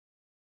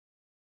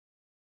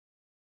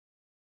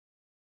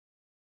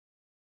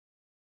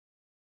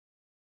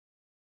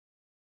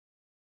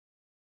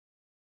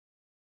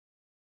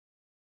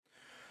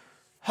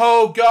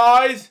Hello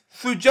guys,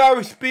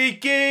 Jerry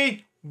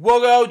speaking.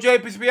 Welcome to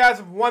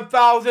LJPCBM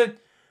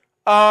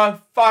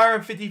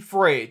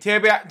 1553. Today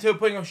we're back to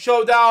Plinko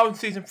Showdown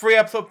Season 3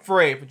 Episode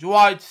 3 for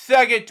July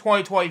 2nd,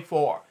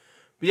 2024.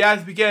 We have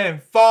to begin in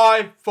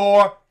 5,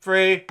 4,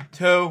 3,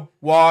 2,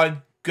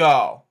 1,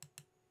 go.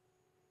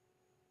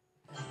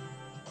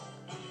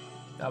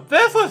 Now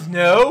this was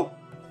new.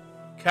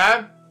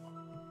 Okay.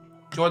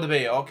 Enjoy the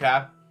video,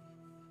 okay.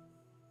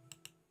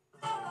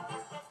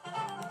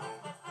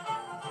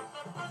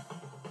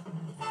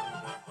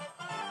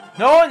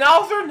 No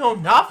announcer, no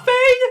nothing?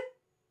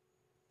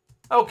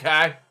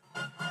 Okay.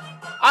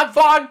 I'm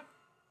fine.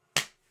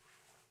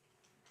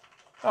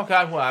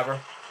 Okay, whatever.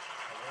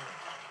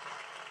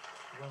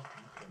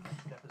 Welcome to the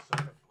next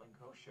episode of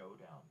Plinko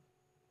Showdown.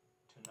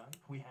 Tonight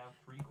we have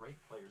 3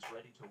 great players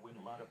ready to win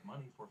a lot of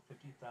money for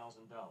 $50,000.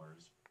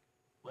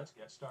 Let's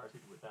get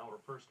started with our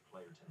first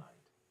player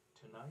tonight.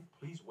 Tonight,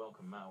 please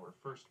welcome our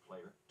first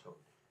player, Toad.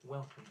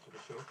 Welcome to the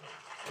show,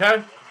 Toad.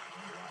 Okay.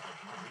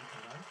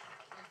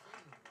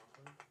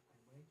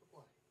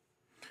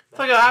 It's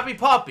like a happy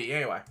puppy,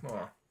 anyway.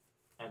 Oh.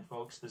 And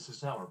folks, this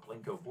is our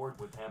Plinko board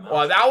with him.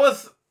 Well, that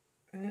was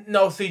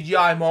no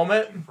CGI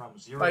moment.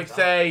 Like,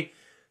 say,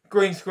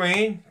 green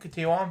screen.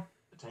 Continue on.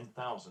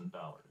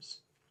 $10,000.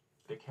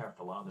 Be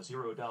careful on the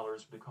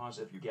 $0 because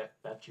if you get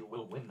that, you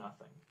will win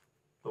nothing.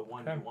 The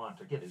one you want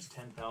to get is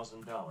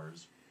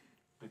 $10,000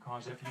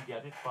 because if you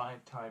get it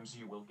 5 times,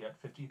 you will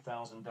get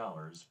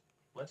 $50,000.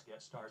 Let's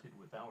get started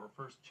with our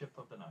first chip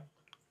of the night.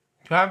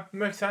 Okay,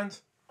 makes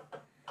sense.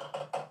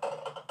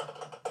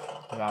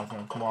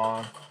 Come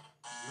on.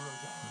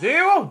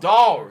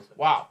 $0.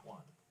 Wow.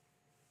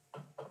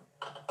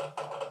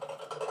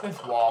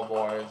 This wall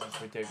boy is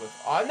just ridiculous.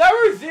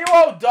 Another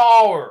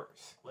 $0.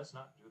 Let's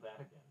not do that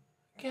again.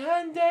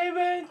 Again,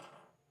 David?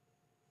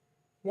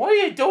 What are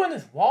you doing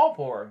this wall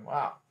board?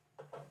 Wow.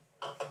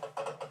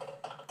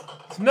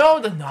 Smell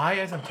the night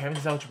as I'm carrying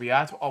this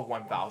LJPCBM. Oh,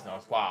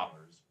 $1,000. Wow.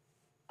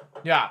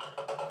 Yeah.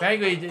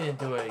 Thankfully, he didn't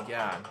do it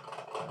again.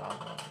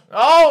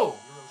 Oh!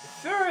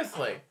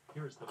 Seriously.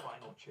 Here's the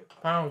final chip.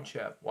 Final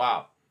chip.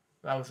 Wow.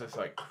 That was just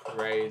like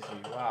crazy.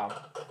 Wow.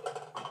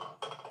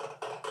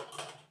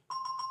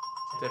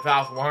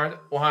 1,100,000.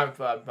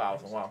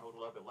 Wow.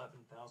 Total of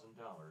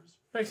 $11,000.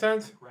 Makes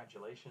sense.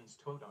 Congratulations,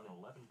 Toad, on $11,000.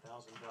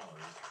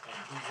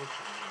 And we wish you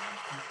on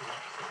future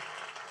episodes.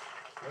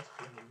 Let's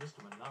bring in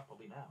Mr.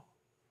 Monopoly now.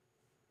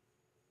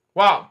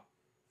 Wow.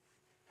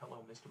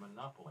 Hello, Mr.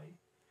 Monopoly.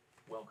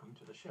 Welcome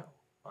to the show.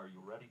 Are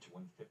you ready to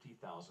win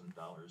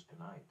 $50,000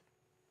 tonight?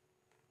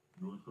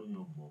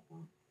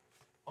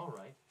 All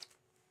right.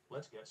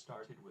 Let's get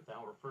started with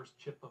our first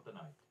chip of the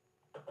night.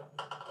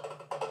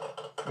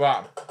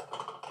 Wow.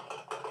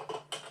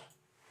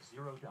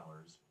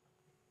 $0.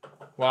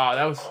 Wow,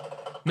 that was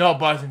no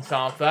buzzing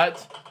sound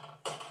effects.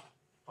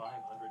 $500.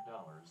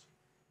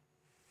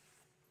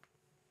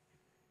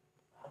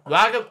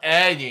 Lack of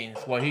editing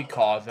is what he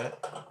calls it.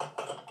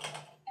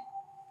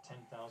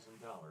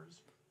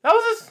 $10,000. That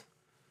was just...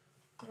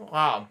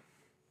 Wow.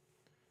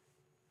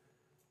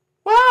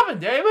 What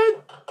happened,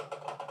 David?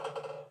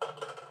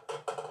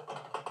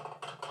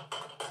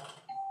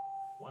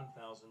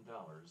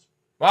 $1,000.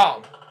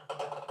 Wow.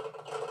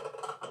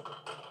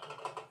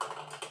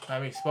 I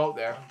mean, spoke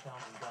there. $1,000.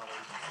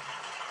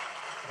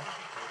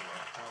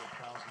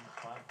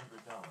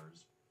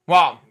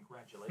 Wow.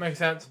 Congratulations. Makes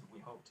sense. We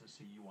hope to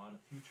see you on a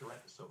future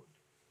episode.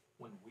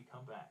 When we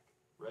come back,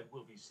 Red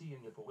will be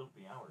seeing if it will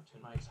be our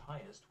tonight's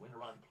highest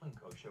winner on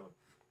Plinko Show.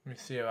 Let me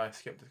see if I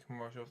skipped the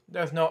commercials.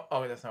 There's no...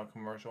 Oh, that's not a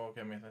commercial.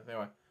 Okay, makes sense.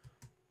 Anyway.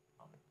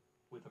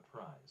 With a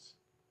prize.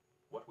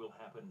 What will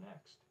happen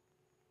next?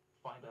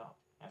 Find out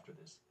after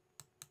this.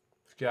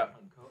 Skip.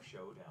 Plinko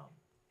Showdown.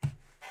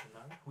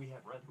 Tonight we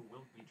have Red, who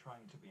will be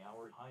trying to be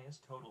our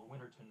highest total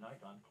winner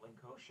tonight on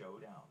Plinko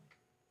Showdown.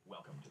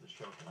 Welcome to the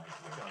show tonight.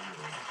 Red, are you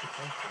ready to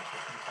play for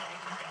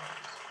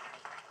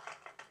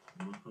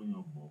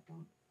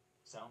 $50,000?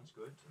 Sounds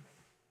good to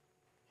me.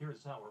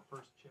 Here's our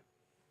first chip.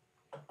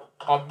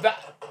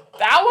 That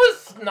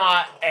was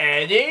not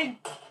editing.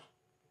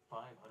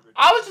 $500.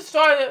 I was just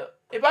trying to...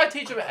 If I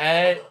teach him to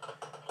edit,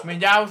 I mean,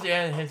 that was the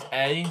end of his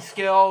editing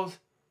skills.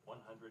 $100.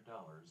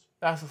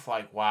 That's just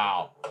like,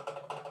 wow.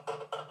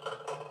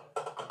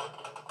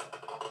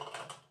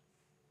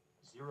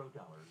 $0.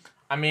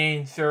 I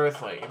mean,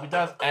 seriously, if he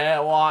does edit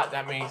a lot,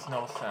 that makes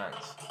no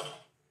sense.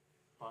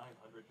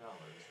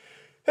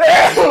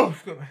 $500.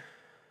 Excuse me.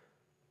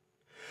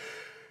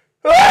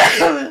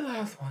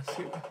 Last one,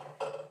 stupid.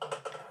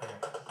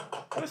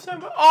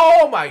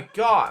 Oh my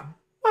god.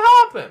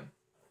 What happened?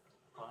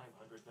 $500.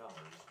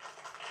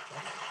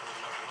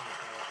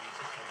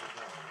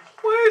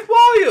 Where's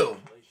volume?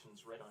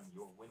 Congratulations, Red, on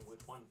your win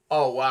with one.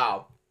 Oh,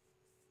 wow.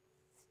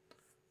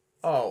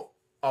 Oh,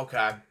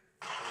 okay.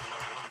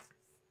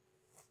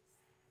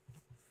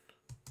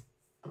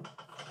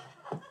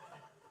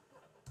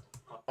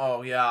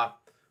 Oh, yeah.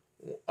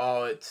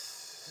 Oh,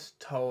 it's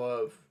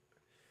total of...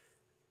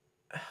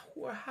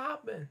 What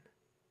happened?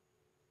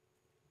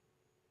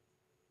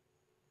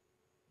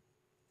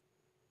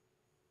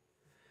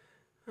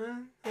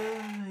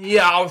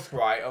 Yeah, I was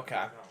right.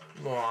 Okay.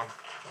 Go on.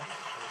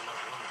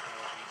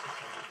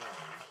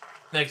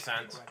 Makes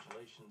sense.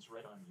 Congratulations,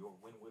 Red, on your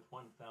win with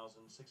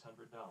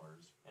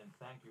 $1,600, and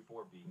thank you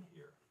for being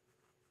here.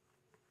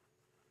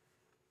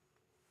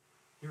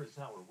 Here is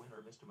our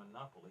winner, Mr.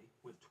 Monopoly,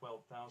 with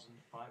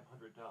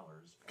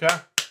 $12,500. Okay.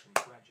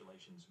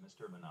 Congratulations,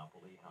 Mr.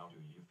 Monopoly. How do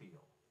you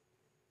feel?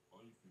 I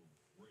feel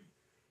great.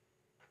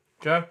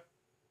 Okay.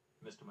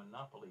 Mr.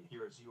 Monopoly,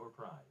 here is your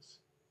prize.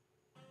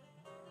 A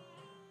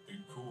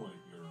toy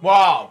here.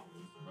 Wow.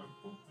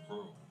 MacBook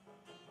Pro.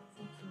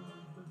 Feature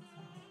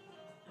version.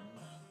 And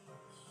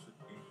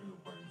 8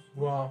 gigabytes.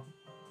 Wow.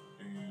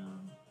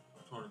 And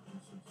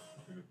 256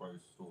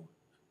 gigabytes storage.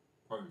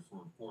 Price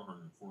for $449.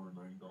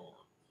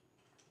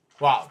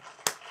 Wow.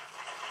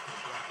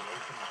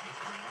 Congratulations,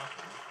 Mr.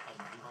 Monopoly, and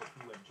we hope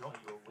you enjoy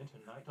your win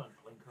tonight on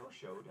Plinko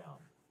Showdown.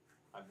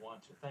 I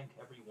want to thank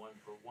everyone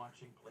for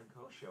watching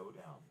Plinko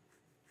Showdown.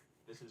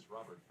 This is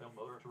Robert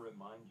Filmoter to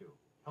remind you,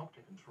 help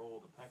to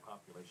control the pet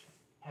population.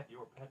 Have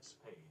your pets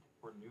spayed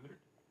or neutered.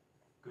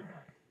 Good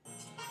night.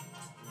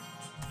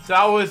 So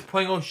that was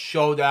Plinko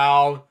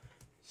Showdown,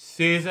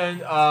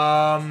 season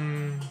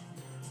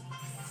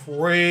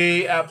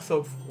 3,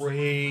 episode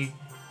 3.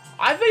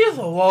 I think it's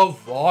a low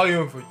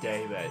volume for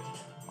David.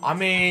 I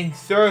mean,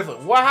 seriously,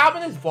 what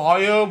happened to his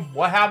volume?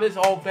 What happened to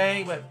this whole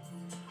thing? But,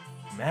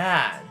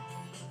 man.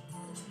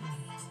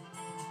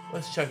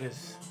 Let's check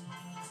his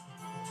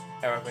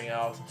everything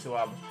else and see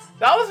what happens.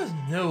 That was his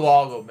new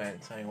logo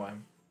mint, anyway.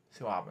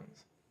 See what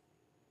happens.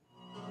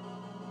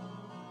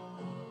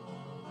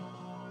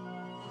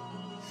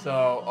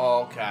 So,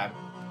 okay.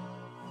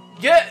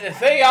 Get the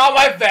thing out of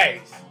my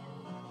face!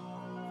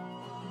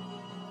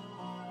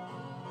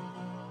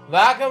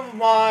 Lack of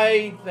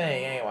my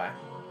thing, anyway.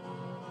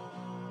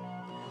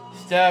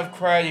 Instead of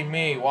crediting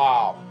me,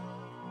 wow.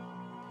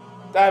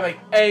 That doesn't make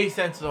any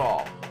sense at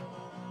all.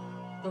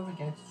 Don't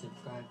forget to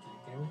subscribe to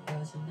the Gary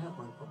Carson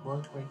Network for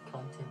more great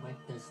content like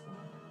this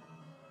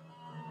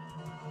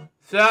one.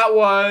 So that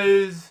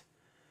was...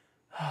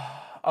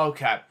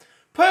 okay.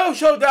 Plinko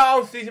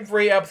Showdown Season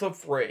 3, Episode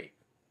 3.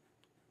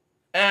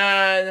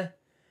 And...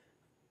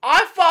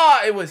 I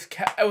thought it was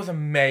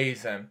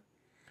amazing.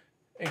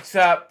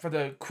 Except for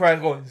the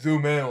credits going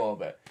zoom in a little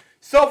bit.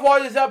 So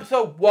far, this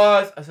episode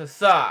was a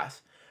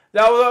success.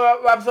 That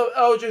was episode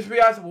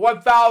LJPCBM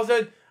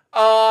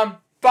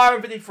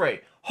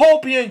 1,553.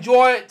 Hope you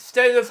enjoy it.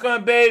 Stay this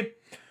gonna be.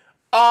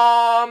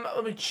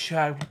 Let me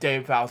check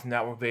Dave Fowler's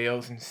network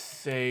videos and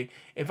see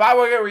if I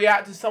were gonna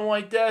react to something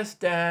like this.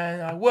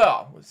 Then I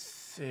will. Let's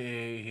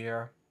see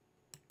here.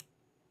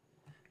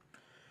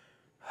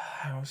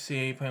 I don't see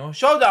any Plinko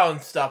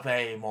Showdown stuff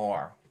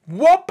anymore.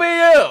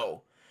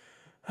 Whoopie-oo!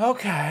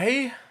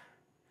 Okay.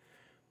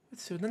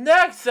 Let's see the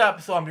next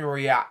episode I'm gonna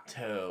react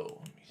to.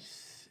 Let me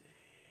see.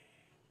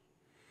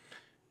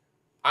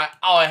 I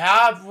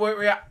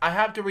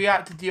have to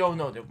react to Deal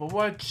No Deal, but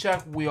we'll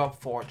check Wheel of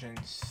Fortune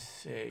and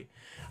see.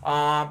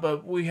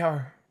 But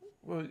we'll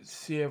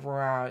see if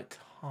we're out of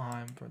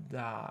time for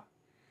that.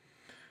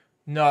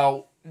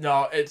 No,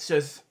 it's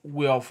just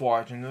Wheel of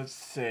Fortune. Let's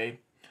see.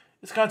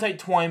 It's gonna take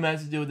 20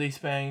 minutes to do these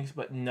things,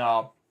 but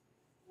no.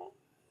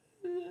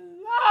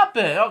 Stop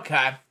it,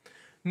 okay.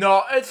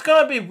 No, it's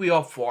gonna be Wheel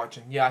of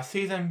Fortune. Yeah,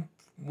 season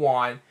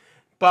 1.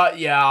 But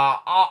yeah,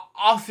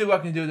 I'll see what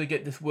I can do to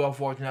get this Wheel of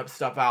Fortune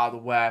stuff out of the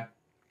way.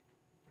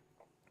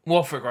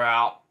 We'll figure it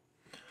out.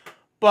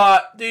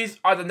 But these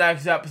are the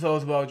next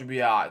episodes of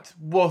LJPCBM.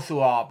 We'll see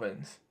what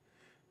happens.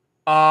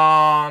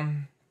 But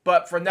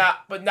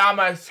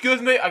now,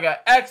 excuse me, I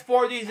gotta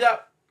export these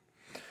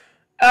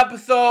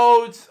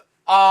episodes.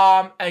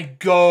 And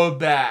go to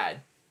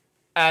bed.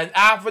 And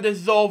after this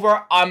is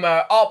over, I'm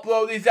gonna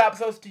upload these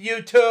episodes to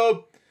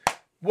YouTube.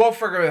 We'll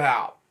figure it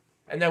out.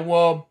 And then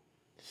we'll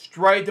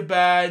straight to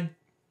bed,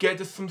 get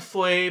to some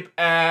sleep,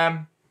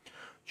 and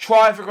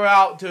try to figure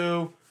out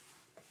to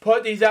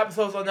put these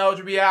episodes on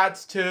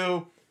LJPCBM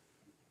to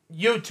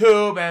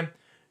YouTube and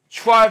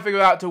try to figure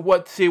out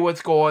to see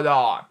what's going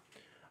on.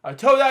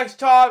 Until next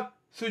time,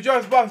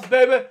 suggest box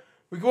baby.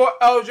 We go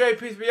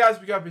LJPCBM.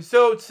 We got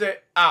episode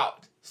 6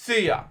 out.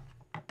 See ya.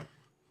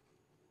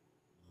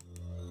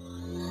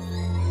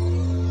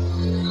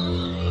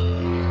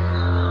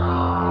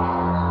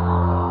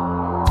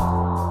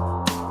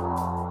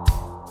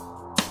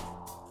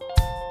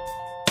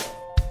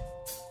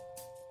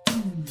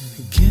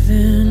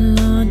 Given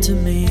unto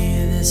me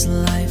this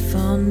life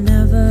I'll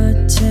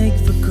never take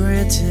for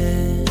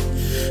granted,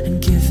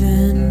 and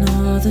given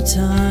all the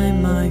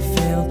time I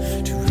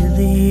failed to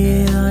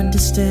really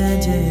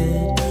understand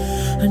it,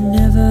 I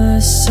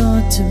never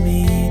sought to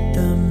meet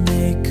the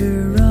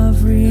maker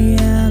of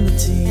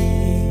reality,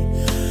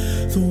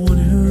 the one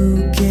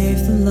who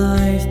gave the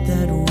life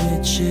that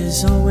which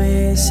is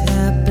always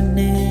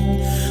happening,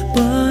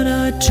 but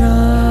I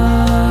tried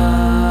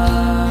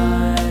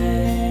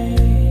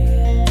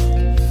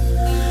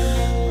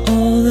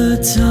all the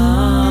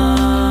time.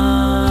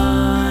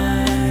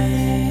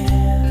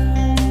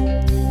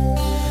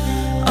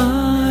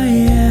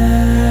 I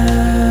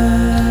asked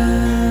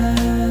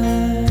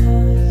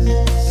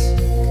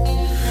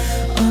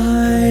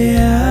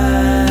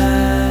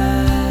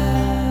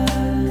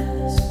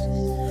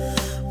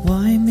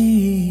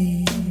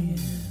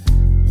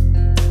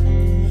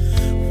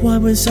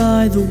was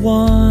I the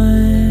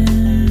one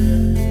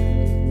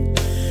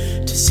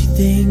to see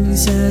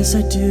things as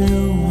I do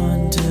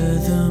under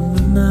the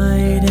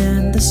moonlight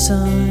and the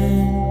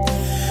sun?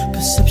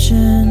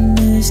 Perception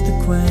is the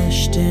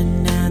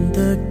question and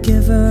the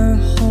giver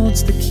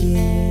holds the key,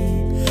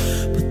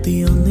 but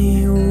the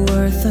only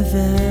worth I've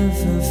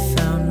ever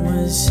found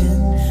was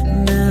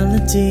in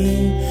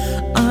melody.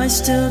 I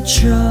still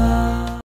try